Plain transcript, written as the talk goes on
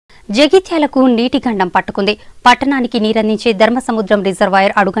జగిత్యాలకు నీటి గండం పట్టుకుంది. పట్టణానికి నీరందించే ధర్మసముద్రం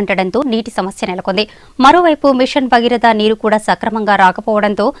రిజర్వాయర్ అడుగంటడంతో నీటి సమస్య నెలకొంది. మరోవైపు మిషన్ భగీరథ నీరు కూడా సక్రమంగా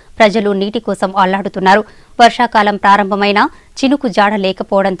రాకపోవడంతో ప్రజలు నీటి కోసం అల్లాడుతున్నారు. వర్షాకాలం ప్రారంభమైన చినుకు జాడ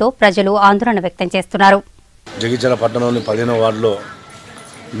లేకపోవడంతో ప్రజలు ఆందోళన వ్యక్తం చేస్తున్నారు. జగిత్యాల పట్టణంలోని 15వ వార్డులో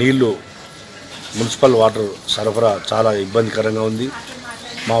నీళ్లు మున్సిపల్ వాటర్ సరఫరా చాలా ఇబ్బందికరంగా ఉంది.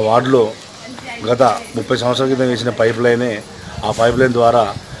 మా వార్డులో గత 30 సంవత్సరాల క్రితం వేసిన పైప్ లైనే ఆ పైప్ లైన్ ద్వారా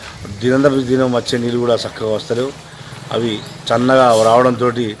దినం వచ్చే నీళ్ళు కూడా చక్కగా వస్తలేవు. అవి చన్నగా రావడంతో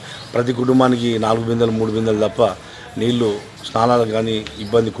ప్రతి కుటుంబానికి 4 బిందెలు 3 బిందెలు తప్ప నీళ్లు స్నానాలకు కానీ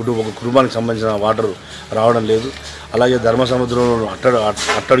ఇబ్బంది. ఒక కుటుంబానికి సంబంధించిన వాటర్ రావడం లేదు. అలాగే ధర్మసముద్రంలో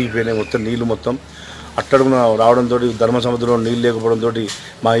అట్టడిగిపోయినాయి మొత్తం నీళ్లు. మొత్తం అట్టడుగున రావడంతో ధర్మసముద్రంలో నీళ్ళు లేకపోవడంతో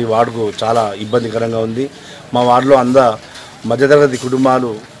మా ఈ వార్డుకు చాలా ఇబ్బందికరంగా ఉంది. మా వార్డులో మధ్యతరగతి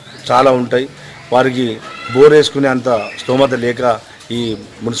కుటుంబాలు చాలా ఉంటాయి. వారికి బోర్ వేసుకునే అంత స్తోమత లేక ఈ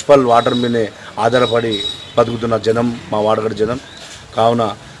మున్సిపల్ వాటర్ మీదనే ఆధారపడి బతుకుతున్న జనం మా వాడగడ జనం. కావున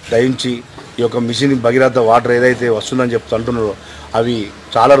దయించి ఈ యొక్క మిషన్ భగీరథ వాటర్ ఏదైతే వస్తుందని అంటున్నారో అవి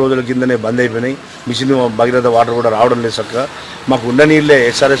చాలా రోజుల కిందనే బంద్ అయిపోయినాయి. మిషన్ భగీరథ వాటర్ కూడా రావడం లేదు చక్కగా. మాకు ఉండ నీళ్ళే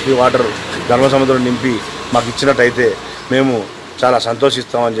ఎస్ఆర్ఎస్పి వాటర్ ధర్మసముద్రం నింపి మాకు ఇచ్చినట్టయితే మేము చాలా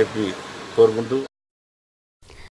సంతోషిస్తామని చెప్పి కోరుకుంటూ